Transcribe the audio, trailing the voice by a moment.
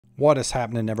What is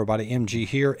happening, everybody? MG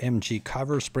here,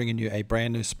 MGCovers, bringing you a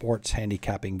brand new sports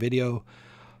handicapping video.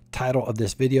 Title of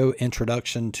this video,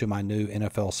 Introduction to my new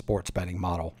NFL sports betting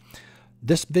model.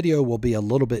 This video will be a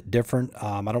little bit different.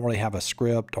 I don't really have a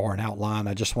script or an outline.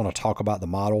 I just want to talk about the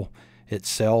model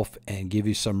itself and give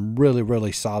you some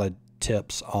really solid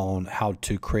tips on how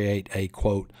to create a,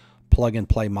 quote,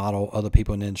 plug-and-play model. Other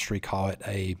people in the industry call it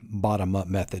a bottom-up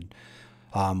method.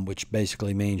 Which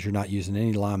basically means you're not using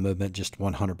any line movement, just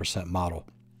 100% model.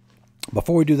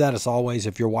 Before we do that, as always,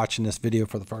 if you're watching this video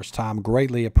for the first time,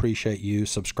 greatly appreciate you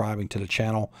subscribing to the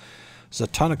channel. There's a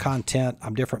ton of content.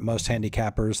 I'm different than most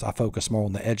handicappers. I focus more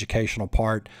on the educational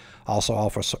part. I also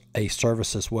offer a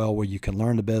service as well where you can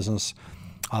learn the business.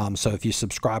 So if you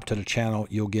subscribe to the channel,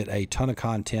 you'll get a ton of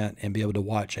content and be able to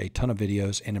watch a ton of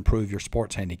videos and improve your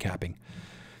sports handicapping.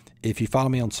 If you follow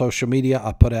me on social media,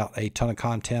 I put out a ton of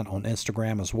content on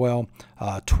Instagram as well.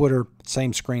 Twitter,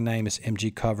 same screen name as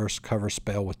MGCovers, cover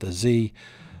spelled with the Z.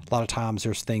 A lot of times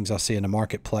there's things I see in the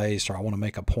marketplace, or I want to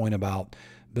make a point about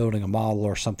building a model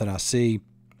or something I see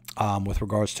with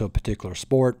regards to a particular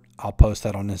sport. I'll post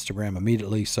that on Instagram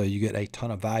immediately, so you get a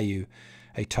ton of value,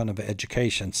 a ton of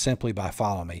education simply by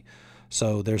following me.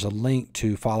 So there's a link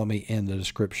to follow me in the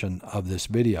description of this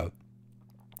video.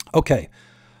 Okay,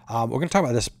 we're going to talk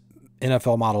about this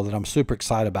NFL model that I'm super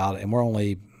excited about, and we're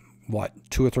only, what,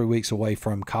 2 or 3 weeks away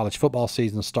from college football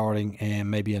season starting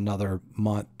and maybe another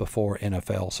month before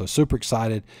NFL. So super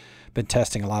excited. Been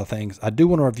testing a lot of things. I do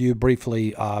want to review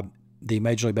briefly the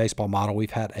Major League Baseball model.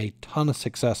 We've had a ton of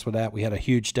success with that. We had a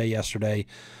huge day yesterday.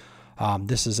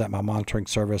 This is at my monitoring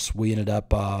service. We ended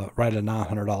up right at a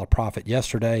 $900 profit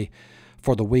yesterday.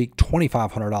 For the week,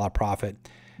 $2,500 profit.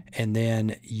 And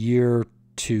then year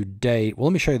to date, well,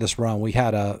 let me show you this run. We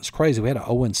had it's crazy. We had an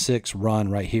 0-6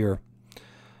 run right here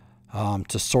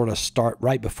to sort of start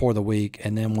right before the week,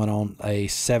 and then went on a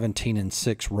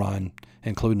 17-6 run,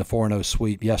 including the 4-0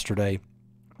 sweep yesterday.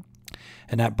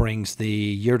 And that brings the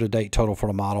year-to-date total for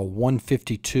the model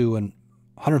 152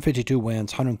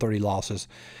 wins, 130 losses,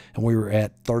 and we were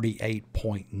at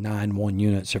 38.91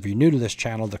 units. If you're new to this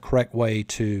channel, the correct way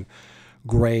to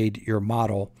grade your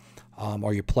model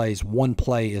or your plays, one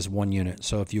play is 1 unit.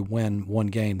 So if you win one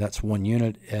game, that's 1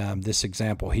 unit. This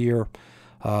example here,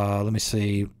 let me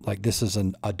see, like this is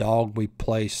a dog. We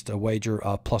placed a wager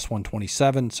plus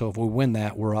 127. So if we win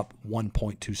that, we're up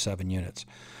 1.27 units.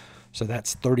 So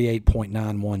that's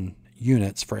 38.91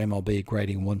 units for MLB,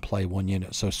 grading one play, 1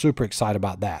 unit. So super excited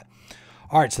about that.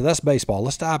 All right, so that's baseball.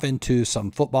 Let's dive into some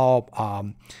football.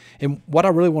 And what I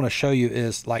really want to show you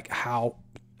is like how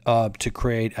to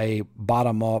create a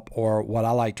bottom-up, or what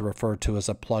I like to refer to as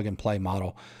a plug-and-play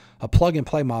model. A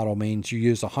plug-and-play model means you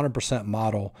use 100%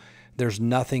 model. There's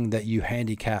nothing that you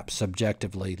handicap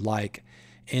subjectively, like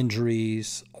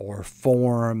injuries or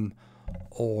form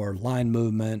or line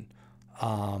movement,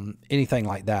 anything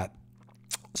like that.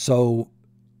 So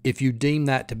if you deem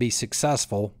that to be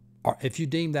successful, or if you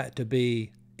deem that to be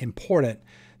important,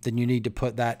 then you need to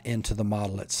put that into the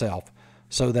model itself,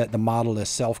 so that the model is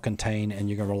self-contained and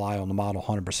you're going to rely on the model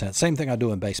 100%. Same thing I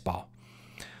do in baseball.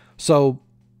 So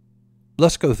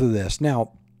let's go through this.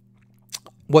 Now,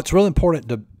 what's really important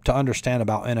to understand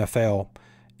about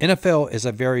NFL is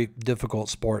a very difficult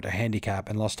sport to handicap,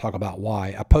 and let's talk about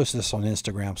why. I posted this on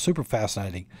Instagram. Super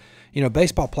fascinating. You know,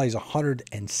 baseball plays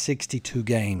 162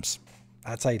 games.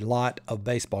 That's a lot of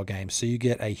baseball games, so you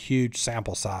get a huge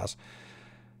sample size.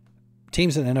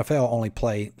 Teams in the NFL only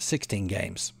play 16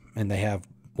 games. And they have,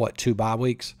 what, 2 bye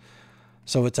weeks?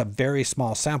 So it's a very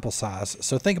small sample size.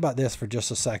 So think about this for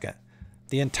just a second.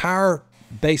 The entire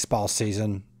baseball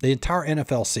season, the entire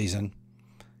NFL season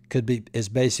is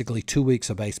basically 2 weeks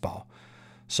of baseball.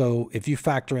 So if you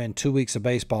factor in 2 weeks of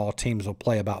baseball, teams will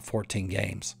play about 14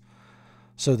 games.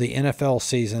 So the NFL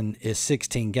season is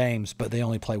 16 games, but they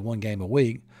only play 1 game a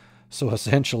week. So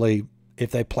essentially,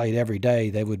 if they played every day,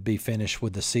 they would be finished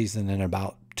with the season in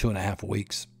about 2.5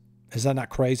 weeks. Is that not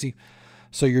crazy?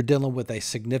 So you're dealing with a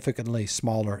significantly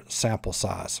smaller sample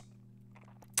size.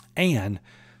 And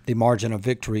the margin of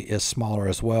victory is smaller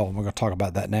as well. And we're going to talk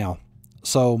about that now.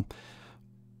 So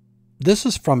this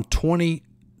is from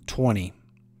 2020.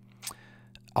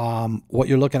 What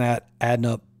you're looking at, adding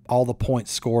up all the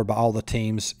points scored by all the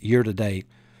teams year to date.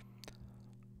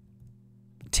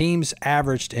 Teams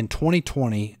averaged in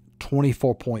 2020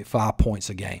 24.5 points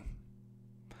a game.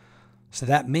 So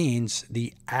that means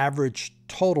the average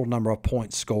total number of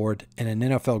points scored in an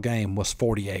NFL game was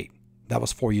 48. That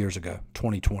was 4 years ago,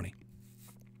 2020.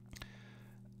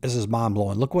 This is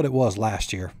mind-blowing. Look what it was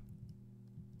last year.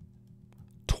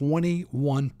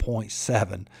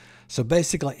 21.7. So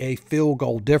basically a field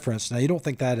goal difference. Now, you don't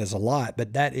think that is a lot,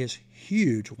 but that is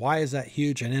huge. Why is that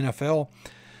huge in NFL?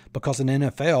 Because in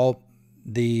NFL,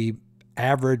 the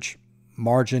average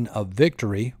margin of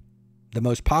victory, the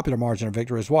most popular margin of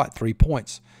victory is what? 3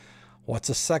 points. What's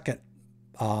the second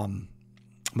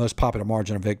most popular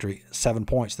margin of victory? 7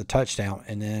 points, the touchdown.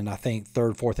 And then I think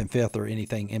third, fourth, and fifth are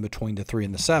anything in between the 3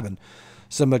 and the 7.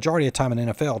 So the majority of the time in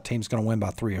NFL, team's going to win by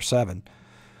 3 or 7.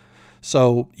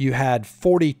 So you had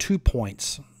 42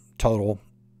 points total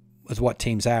is what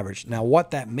teams average. Now, what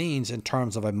that means in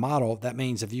terms of a model, that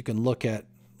means if you can look at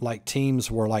like teams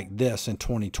were like this in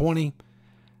 2020,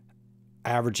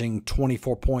 averaging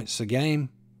 24 points a game.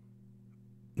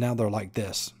 Now they're like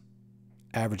this,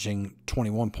 averaging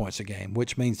 21 points a game,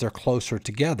 which means they're closer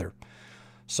together.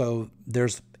 So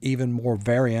there's even more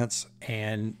variance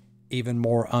and even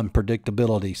more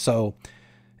unpredictability. So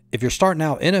if you're starting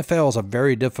out, NFL is a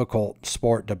very difficult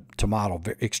sport to model,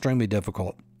 extremely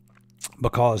difficult,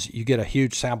 because you get a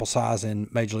huge sample size in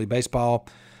Major League Baseball,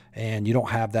 and you don't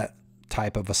have that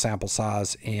type of a sample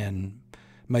size in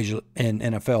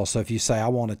NFL. So if you say, I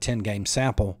want a 10-game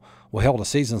sample, well, hell, the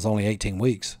season's only 18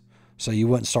 weeks. So you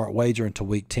wouldn't start wagering until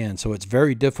week 10. So it's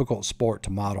very difficult sport to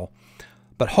model.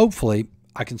 But hopefully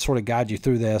I can sort of guide you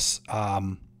through this,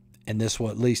 and this will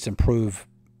at least improve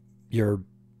your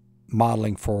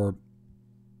modeling for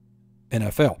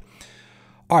NFL.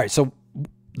 All right, so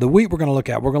the week we're going to look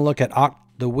at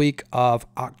the week of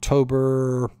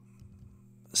October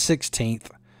 16th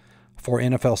for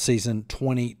NFL season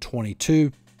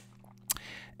 2022.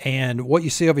 And what you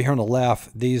see over here on the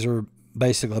left, these are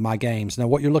basically my games. Now,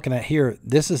 what you're looking at here,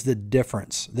 this is the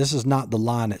difference. This is not the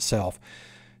line itself.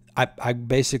 I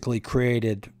basically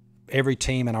created every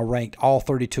team, and I ranked all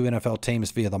 32 NFL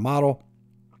teams via the model,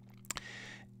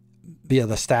 via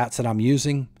the stats that I'm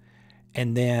using.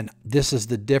 And then this is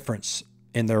the difference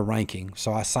in their ranking.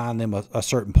 So I assign them a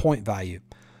certain point value.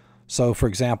 So, for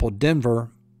example,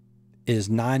 Denver is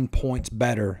 9 points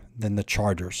better than the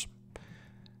Chargers.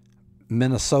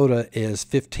 Minnesota is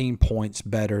 15 points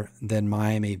better than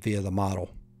Miami via the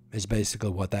model, is basically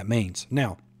what that means.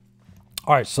 Now,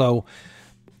 all right, so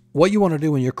what you want to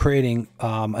do when you're creating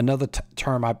another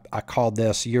term I called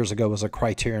this years ago was a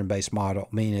criterion-based model,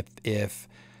 meaning if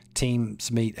teams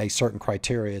meet a certain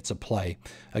criteria, it's a play.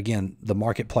 Again, the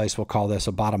marketplace will call this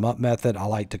a bottom-up method. I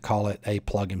like to call it a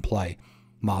plug-and-play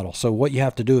model. So what you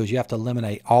have to do is you have to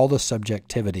eliminate all the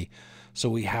subjectivity. So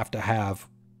we have to have,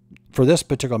 for this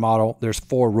particular model, there's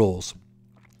 4 rules,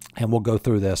 and we'll go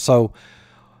through this. So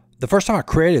the first time I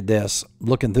created this,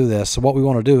 looking through this, so what we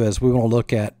want to do is we want to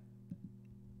look at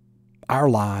our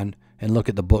line and look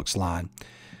at the book's line.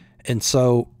 And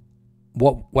so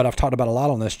what I've talked about a lot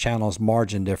on this channel is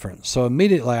margin difference. So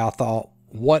immediately I thought,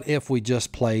 what if we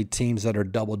just played teams that are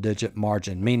double-digit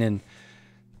margin, meaning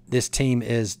this team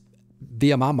is,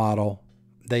 via my model,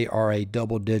 they are a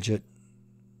double-digit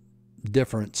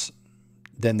difference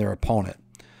than their opponent.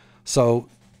 So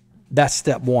that's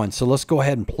step 1. So let's go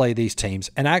ahead and play these teams.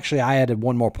 And actually, I added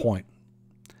one more point.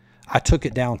 I took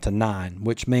it down to 9,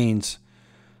 which means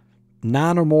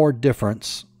 9 or more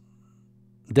differential.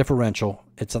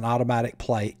 It's an automatic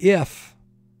play if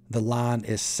the line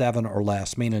is 7 or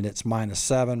less, meaning it's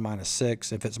 -7,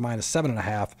 -6. If it's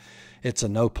 -7.5, it's a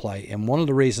no play. And one of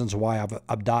the reasons why I've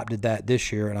adopted that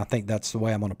this year, and I think that's the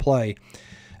way I'm going to play,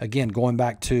 again, going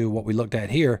back to what we looked at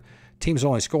here, teams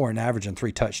only score an average in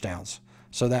 3 touchdowns.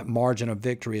 So that margin of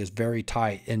victory is very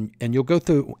tight. And you'll go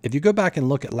through, if you go back and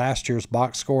look at last year's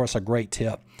box score, it's a great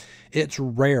tip. It's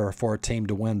rare for a team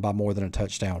to win by more than a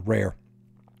touchdown, rare.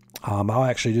 I'll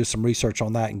actually do some research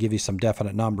on that and give you some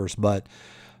definite numbers. But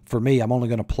for me, I'm only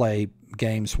going to play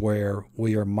games where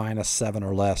we are -7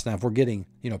 or less. Now, if we're getting,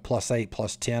 +8,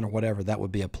 +10 or whatever, that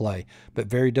would be a play. But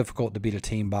very difficult to beat a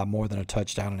team by more than a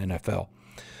touchdown in NFL.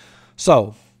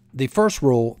 So the first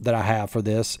rule that I have for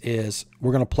this is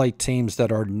we're going to play teams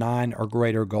that are 9 or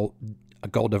greater goal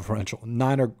differential,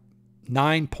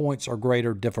 9 points or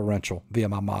greater differential via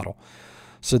my model.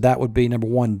 So that would be number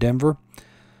 1, Denver.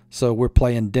 So we're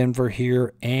playing Denver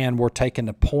here, and we're taking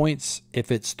the points.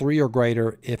 If it's 3 or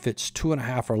greater, if it's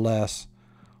 2.5 or less,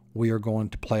 we are going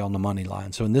to play on the money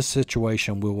line. So in this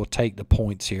situation, we will take the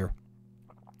points here.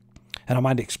 And I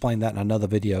might explain that in another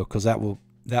video because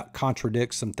that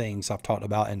contradicts some things I've talked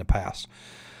about in the past.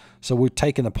 So we're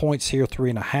taking the points here,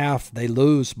 3.5. They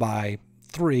lose by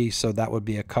 3, so that would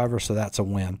be a cover, so that's a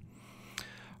win.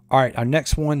 All right, our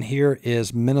next one here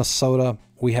is Minnesota.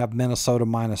 We have Minnesota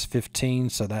 -15,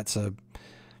 so that's a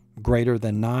greater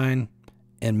than 9.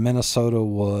 And Minnesota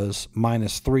was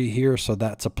 -3 here, so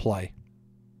that's a play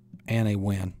and a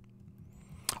win.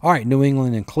 All right, New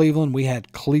England and Cleveland. We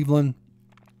had Cleveland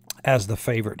as the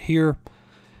favorite here.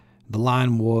 The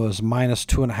line was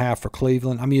 -2.5 for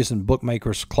Cleveland. I'm using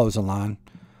bookmakers closing line.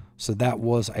 So that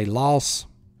was a loss.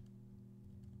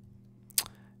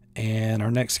 And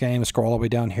our next game, scroll all the way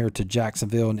down here to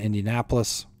Jacksonville and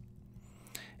Indianapolis.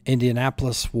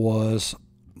 Indianapolis was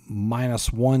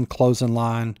 -1 closing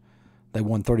line. They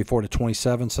won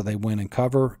 34-27, so they win and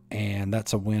cover, and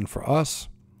that's a win for us.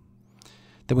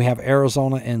 Then we have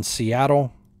Arizona and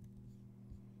Seattle.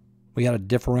 We had a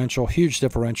differential, huge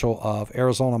differential of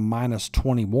Arizona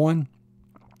 -21.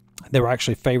 They were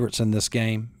actually favorites in this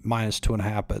game,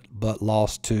 -2.5, but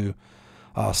lost to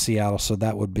Seattle, so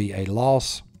that would be a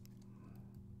loss.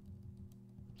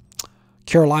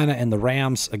 Carolina and the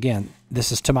Rams, again,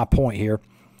 this is to my point here.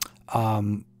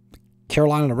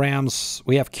 Carolina and the Rams,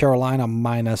 we have Carolina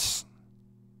minus,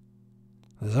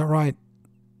 is that right?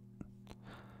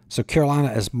 So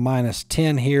Carolina is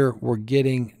 -10 here. We're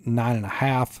getting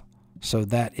 9.5, so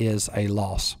that is a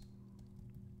loss.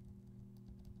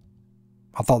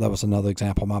 I thought that was another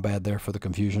example. My bad there for the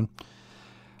confusion.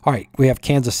 All right, we have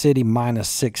Kansas City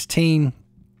 -16,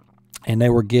 and they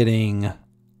were getting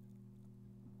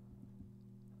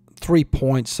 3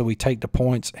 points, so we take the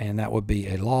points, and that would be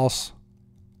a loss.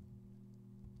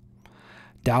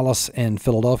 Dallas and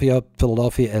Philadelphia.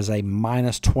 Philadelphia is a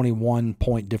 -21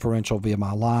 point differential via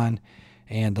my line,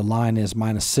 and the line is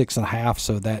 -6.5,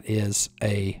 so that is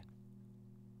a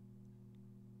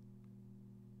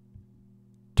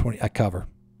cover.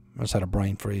 I just had a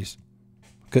brain freeze.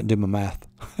 Couldn't do my math.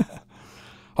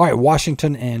 All right,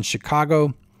 Washington and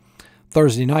Chicago.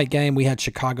 Thursday night game, we had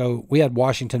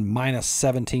Washington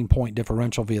 -17 point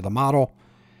differential via the model,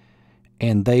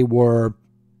 and they were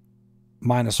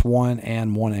 -1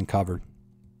 and 1 and covered.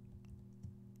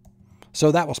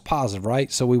 So that was positive,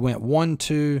 right? So we went 1,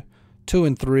 2, 2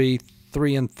 and 3,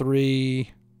 3 and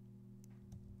 3,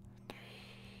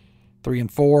 3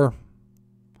 and 4,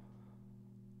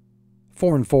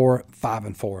 4 and 4, 5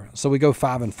 and 4. So we go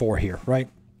 5 and 4 here, right?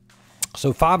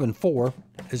 So 5 and 4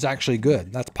 is actually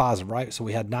good. That's positive, right? So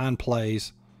we had 9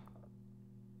 plays.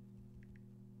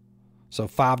 So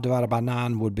 5 divided by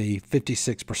 9 would be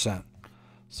 56%.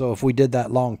 So if we did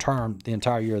that long term, the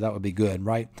entire year, that would be good,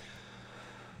 right?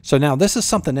 So now this is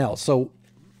something else. So,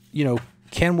 you know,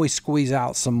 can we squeeze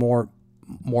out some more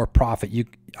profit?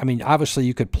 I mean, obviously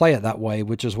you could play it that way,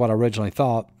 which is what I originally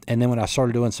thought. And then when I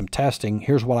started doing some testing,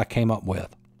 here's what I came up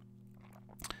with.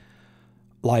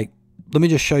 Like, let me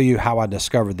just show you how I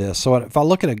discovered this. So if I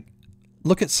look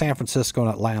at San Francisco and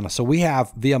Atlanta, so we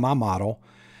have via my model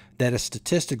that is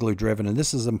statistically driven, and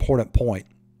this is an important point.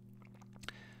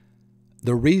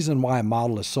 The reason why a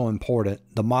model is so important,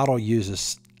 the model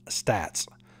uses stats.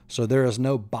 So there is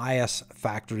no bias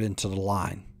factored into the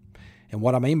line. And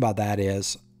what I mean by that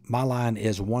is my line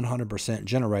is 100%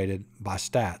 generated by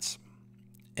stats,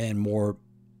 and more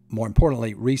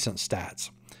importantly, recent stats.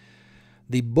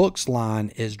 The books line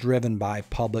is driven by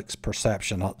public's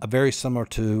perception, very similar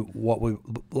to what we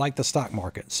like the stock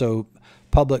market. So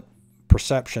public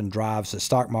perception drives the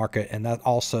stock market, and that's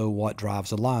also what drives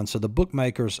the line. So the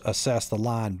bookmakers assess the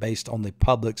line based on the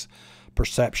public's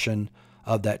perception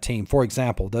of that team. For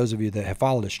example, those of you that have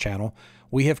followed this channel,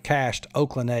 we have cashed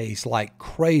Oakland A's like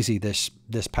crazy this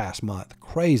past month.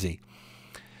 Crazy.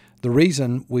 The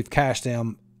reason we've cashed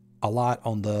them a lot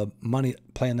on the money,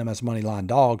 playing them as money line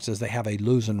dogs, is they have a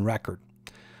losing record.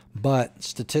 But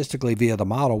statistically via the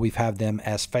model, we've had them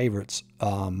as favorites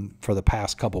for the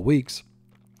past couple weeks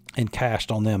and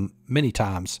cashed on them many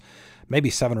times, maybe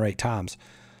 7 or 8 times.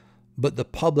 But the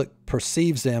public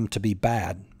perceives them to be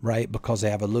bad, right? Because they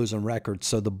have a losing record.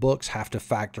 So the books have to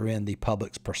factor in the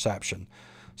public's perception.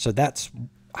 So that's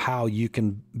how you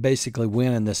can basically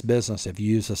win in this business if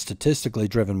you use a statistically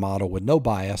driven model with no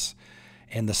bias,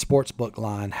 and the sports book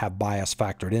line have bias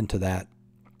factored into that.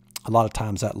 A lot of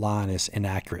times that line is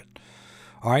inaccurate.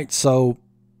 All right, so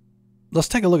let's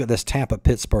take a look at this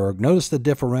Tampa-Pittsburgh. Notice the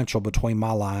differential between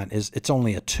my line is it's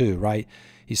only a 2, right?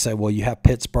 You say, well, you have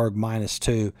Pittsburgh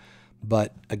 -2.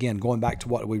 But again, going back to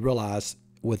what we realized,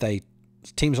 with a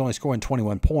team's only scoring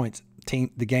 21 points,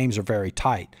 the games are very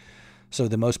tight. So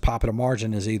the most popular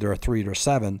margin is either a 3 or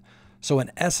 7. So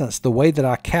in essence, the way that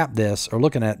I cap this, or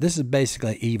looking at this, is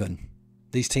basically even.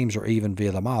 These teams are even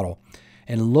via the model.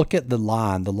 And look at the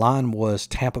line. The line was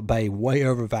Tampa Bay way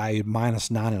overvalued,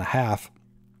 -9.5.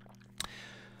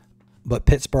 But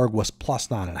Pittsburgh was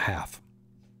 +9.5.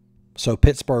 So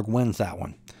Pittsburgh wins that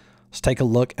one. Let's take a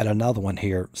look at another one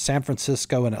here. San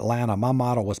Francisco and Atlanta. My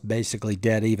model was basically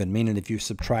dead even, meaning if you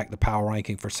subtract the power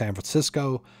ranking for San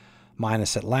Francisco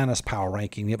minus Atlanta's power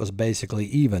ranking, it was basically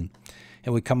even.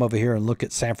 and we come over here and look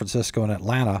at San Francisco and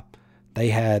Atlanta, they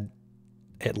had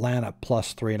Atlanta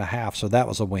plus 3.5, so that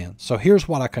was a win. So here's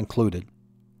what I concluded.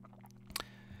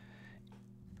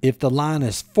 If the line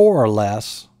is 4 or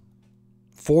less,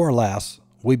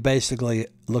 we basically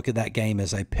look at that game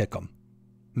as a pick 'em,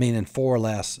 meaning 4 or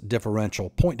less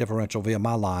point differential via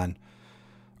my line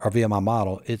or via my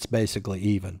model, it's basically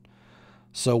even.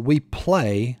 So we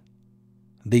play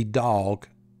the dog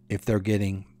if they're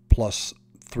getting plus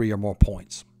 3 or more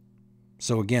points.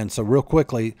 So again, so real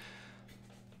quickly,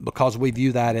 because we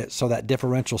view that so that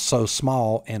differential is so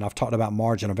small, and I've talked about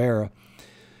margin of error,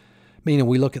 meaning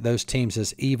we look at those teams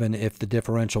as even if the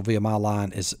differential via my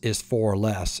line is 4 or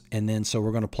less. And then so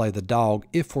we're going to play the dog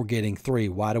if we're getting 3.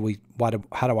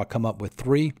 How do I come up with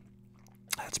 3?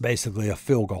 That's basically a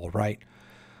field goal, right?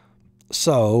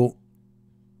 So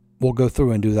we'll go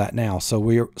through and do that now. So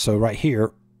right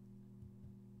here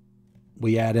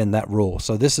we add in that rule.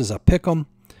 So this is a pick 'em.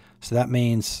 So that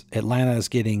means Atlanta is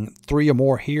getting 3 or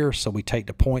more here, so we take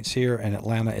the points here, and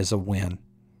Atlanta is a win.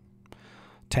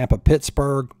 Tampa,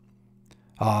 Pittsburgh.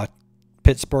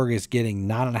 Pittsburgh is getting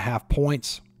 9.5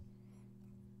 points.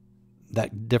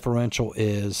 That differential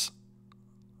is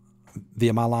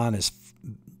via my line is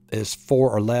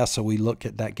 4 or less, so we look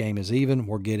at that game as even.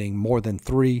 We're getting more than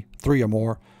 3 or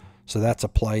more, so that's a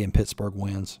play, and Pittsburgh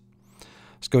wins.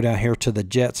 Let's go down here to the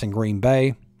Jets and Green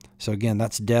Bay. So again,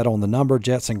 that's dead on the number.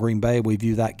 Jets and Green Bay, we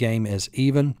view that game as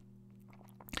even.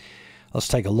 Let's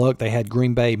take a look. They had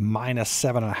Green Bay minus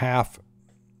 7.5,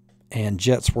 and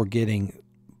Jets were getting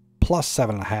plus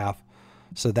 7.5.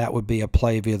 So that would be a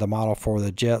play via the model for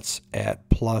the Jets at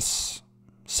plus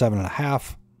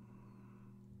 7.5.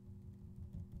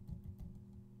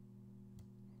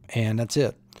 And that's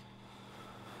it.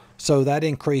 So that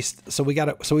increased. So we got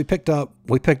it. So we picked up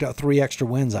 3 extra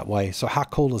wins that way. So how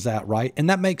cool is that, right? And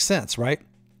that makes sense, right?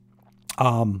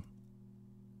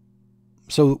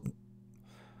 So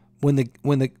when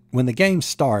the games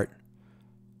start,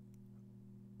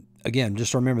 again,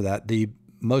 just remember that the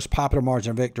most popular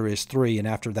margin of victory is 3, and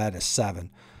after that is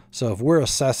 7. So if we're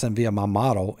assessing via my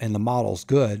model and the model's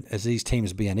good as these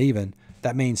teams being even,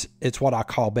 that means it's what I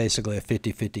call basically a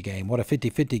 50-50 game. What a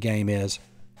 50-50 game is,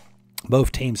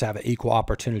 both teams have an equal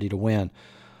opportunity to win.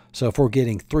 So if we're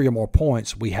getting 3 or more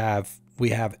points, we have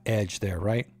edge there,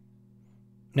 right?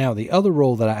 Now the other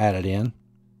rule that I added in,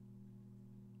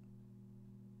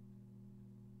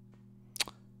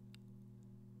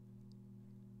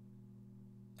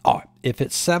 if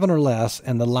it's 7 or less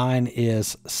and the line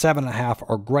is 7.5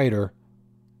 or greater,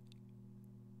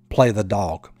 play the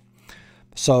dog.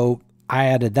 So I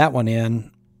added that one in.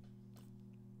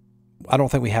 I don't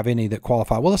think we have any that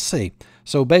qualify. Well, let's see.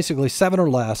 So basically 7 or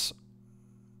less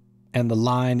and the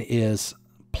line is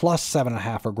plus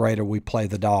 7.5 or greater, we play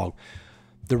the dog.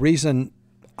 The reason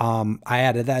I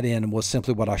added that in was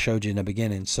simply what I showed you in the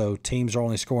beginning. So teams are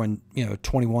only scoring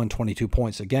 21, 22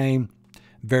 points a game.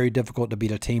 Very difficult to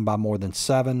beat a team by more than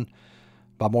 7,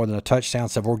 by more than a touchdown.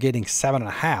 So if we're getting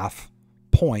 7.5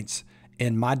 points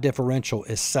and my differential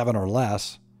is 7 or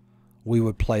less, we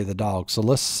would play the dog. So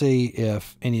let's see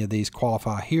if any of these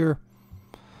qualify here.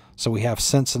 So we have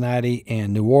Cincinnati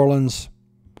and New Orleans.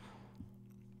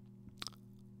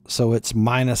 So it's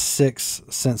 -6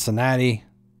 Cincinnati,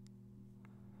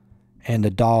 and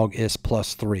the dog is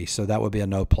 +3. So that would be a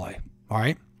no play. All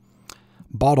right.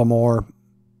 Baltimore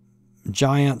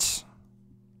Giants.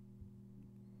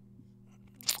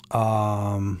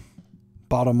 Baltimore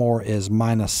is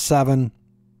 -7.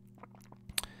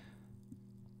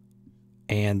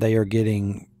 And they are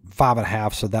getting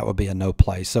 5.5, so that would be a no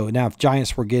play. So now if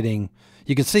Giants were getting,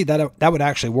 you can see that would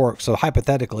actually work. So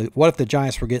hypothetically, what if the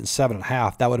Giants were getting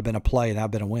 7.5? That would have been a play and that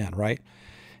would have been a win, right?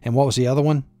 And what was the other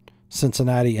one?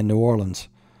 Cincinnati and New Orleans.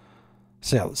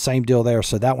 So same deal there.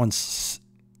 So that one's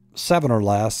 7 or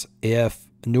less. If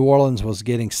New Orleans was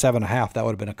getting 7.5, that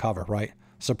would have been a cover, right?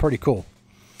 So pretty cool.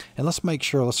 And let's make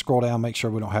sure, let's scroll down, make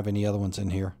sure we don't have any other ones in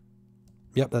here.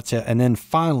 Yep, that's it. And then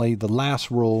finally, the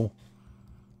last rule.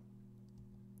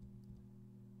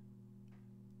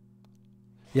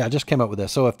 Yeah, I just came up with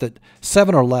this. So if the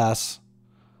 7 or less,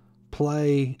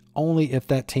 play only if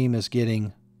that team is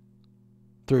getting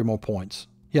 3 or more points.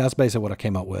 Yeah, that's basically what I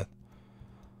came up with.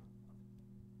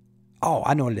 Oh,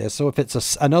 I know what it is. So if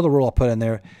it's another rule I put in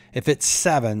there, if it's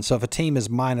 7, so if a team is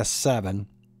 -7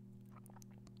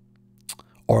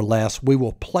 or less, we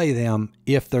will play them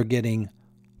if they're getting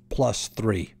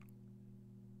 +3.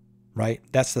 Right?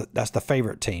 That's the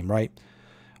favorite team, right?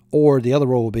 Or the other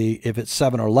rule will be if it's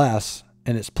 7 or less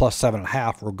and it's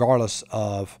 +7.5, regardless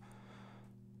of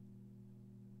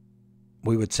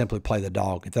we would simply play the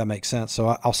dog, if that makes sense.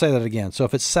 So I'll say that again. So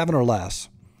if it's 7 or less,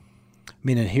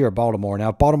 meaning here at Baltimore. Now,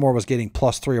 if Baltimore was getting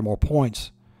 +3 or more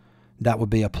points, that would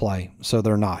be a play. So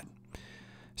they're not.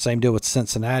 Same deal with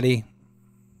Cincinnati.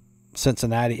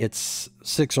 Cincinnati, it's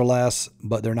 6 or less,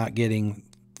 but they're not getting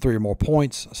 3 or more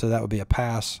points. So that would be a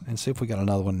pass. And see if we got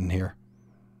another one in here.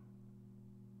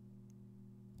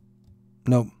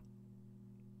 Nope.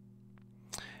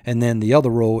 And then the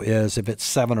other rule is if it's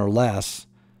 7 or less,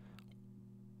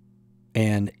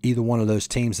 and either one of those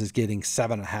teams is getting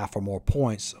 7.5 or more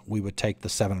points, we would take the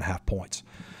 7.5 points.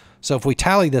 So if we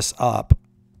tally this up,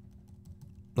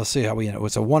 let's see how we end up.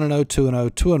 It's a 1-0,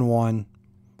 2-0, 2-1,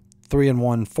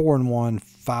 3-1, 4-1,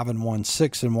 5-1,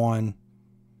 6-1,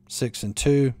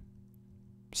 6-2,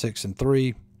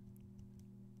 6-3,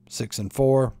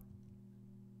 6-4,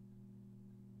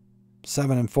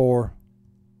 7-4,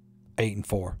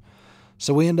 8-4.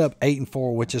 So we end up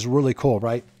 8-4, which is really cool,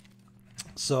 right?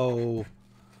 So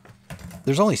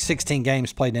there's only 16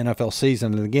 games played in the NFL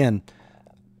season. And again,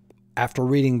 after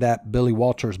reading that Billy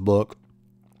Walters book,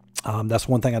 that's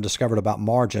one thing I discovered about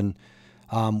margin,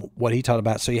 what he talked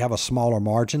about. So you have a smaller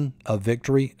margin of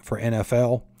victory for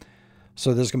NFL.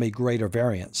 So there's going to be greater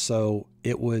variance. So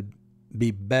it would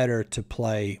be better to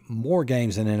play more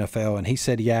games in NFL. And he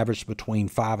said he averaged between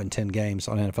 5 and 10 games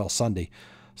on NFL Sunday.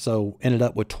 So ended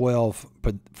up with 12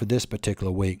 for this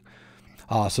particular week.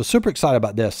 So super excited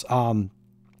about this.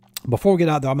 Before we get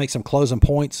out there, I'll make some closing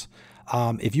points.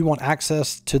 If you want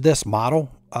access to this model,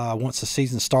 once the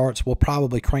season starts, we'll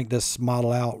probably crank this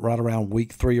model out right around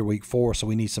week 3 or week 4. So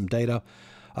we need some data.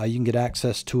 You can get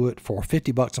access to it for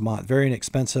 $50 a month. Very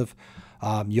inexpensive.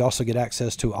 You also get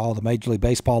access to all the Major League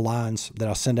Baseball lines that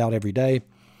I send out every day.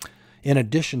 In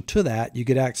addition to that, you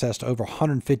get access to over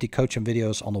 150 coaching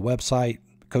videos on the website,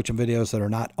 coaching videos that are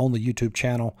not on the YouTube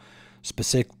channel,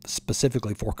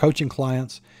 specifically for coaching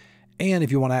clients. And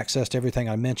if you want access to everything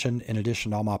I mentioned, in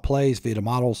addition to all my plays via the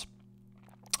models,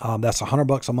 that's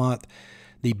 $100 a month.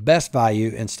 The best value,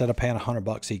 instead of paying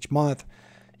 $100 each month,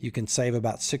 you can save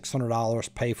about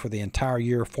 $600, pay for the entire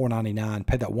year, $499,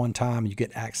 pay that one time, you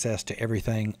get access to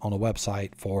everything on the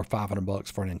website for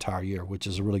 $500 for an entire year, which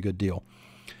is a really good deal.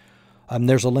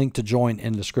 There's a link to join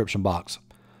in the description box.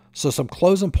 So some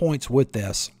closing points with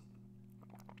this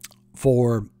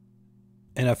for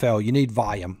NFL, you need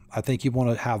volume. I think you want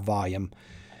to have volume.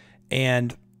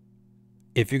 And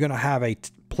if you're going to have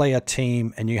play a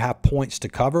team and you have points to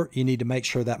cover, you need to make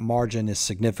sure that margin is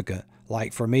significant.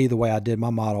 Like for me, the way I did my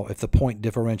model, if the point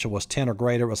differential was 10 or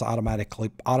greater, it was automatic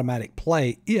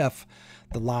play if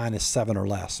the line is 7 or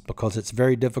less, because it's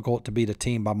very difficult to beat a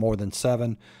team by more than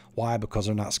 7. Why? Because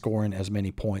they're not scoring as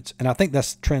many points. And I think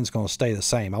that trend's going to stay the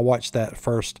same. I watched that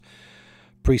first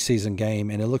preseason game,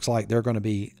 and it looks like they're going to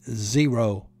be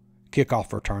 0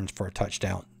 kickoff returns for a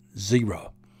touchdown.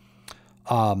 0.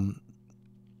 And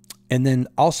then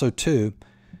also, too,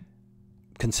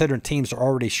 considering teams are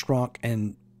already shrunk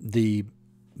and the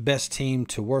best team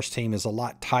to worst team is a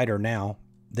lot tighter now,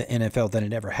 the NFL, than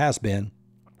it ever has been.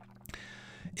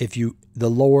 If you, the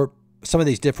lower, some of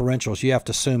these differentials, you have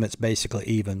to assume it's basically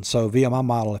even. So via my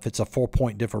model, if it's a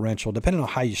 4-point differential, depending on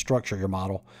how you structure your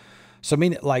model. So I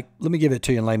mean, like, let me give it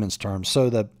to you in layman's terms. So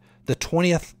the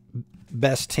 20th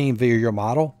best team via your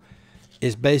model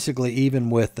is basically even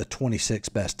with the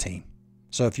 26th best team.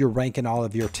 So if you're ranking all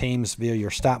of your teams via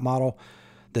your stat model,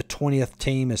 the 20th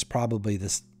team is probably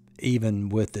this even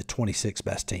with the 26th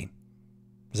best team.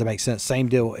 Does that make sense? Same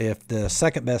deal if the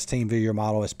second best team via your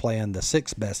model is playing the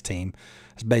 6th best team,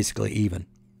 it's basically even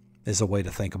is a way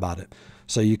to think about it.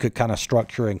 So you could kind of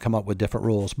structure and come up with different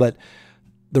rules. But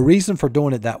the reason for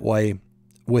doing it that way,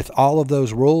 with all of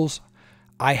those rules,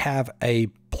 I have a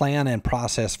plan and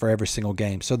process for every single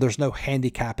game. So there's no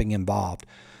handicapping involved.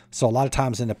 So a lot of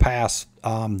times in the past,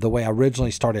 the way I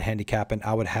originally started handicapping,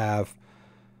 I would have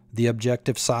the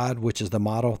objective side, which is the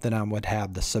model. Then I would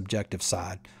have the subjective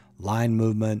side, line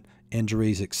movement,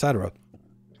 injuries, etc.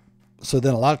 So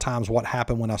then a lot of times what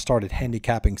happened when I started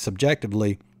handicapping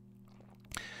subjectively,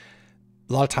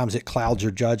 a lot of times it clouds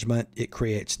your judgment. It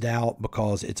creates doubt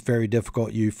because it's very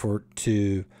difficult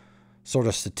to sort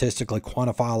of statistically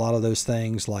quantify a lot of those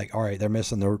things. Like, all right, they're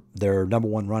missing their number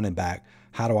one running back.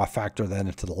 How do I factor that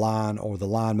into the line, or the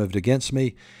line moved against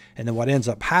me? And then what ends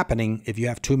up happening, if you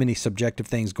have too many subjective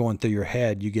things going through your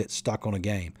head, you get stuck on a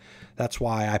game. That's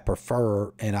why I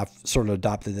prefer, and I've sort of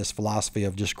adopted this philosophy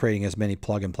of just creating as many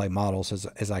plug and play models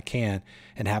as I can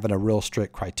and having a real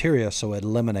strict criteria, so it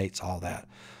eliminates all that.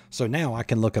 So now I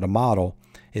can look at a model.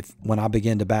 When I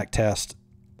begin to back test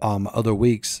other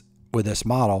weeks with this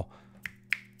model,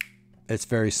 it's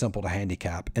very simple to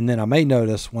handicap. And then I may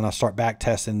notice when I start back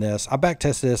testing this, I back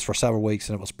tested this for several weeks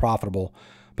and it was profitable,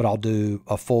 but I'll do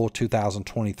a full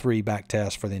 2023 back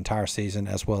test for the entire season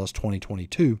as well as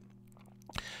 2022.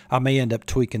 I may end up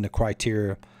tweaking the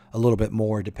criteria a little bit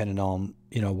more depending on,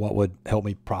 what would help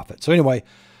me profit. So anyway,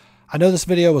 I know this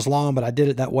video was long, but I did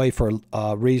it that way for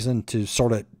a reason, to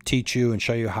sort of teach you and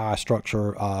show you how I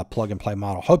structure a plug and play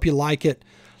model. Hope you like it.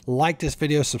 Like this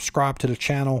video, subscribe to the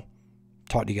channel.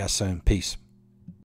 Talk to you guys soon. Peace.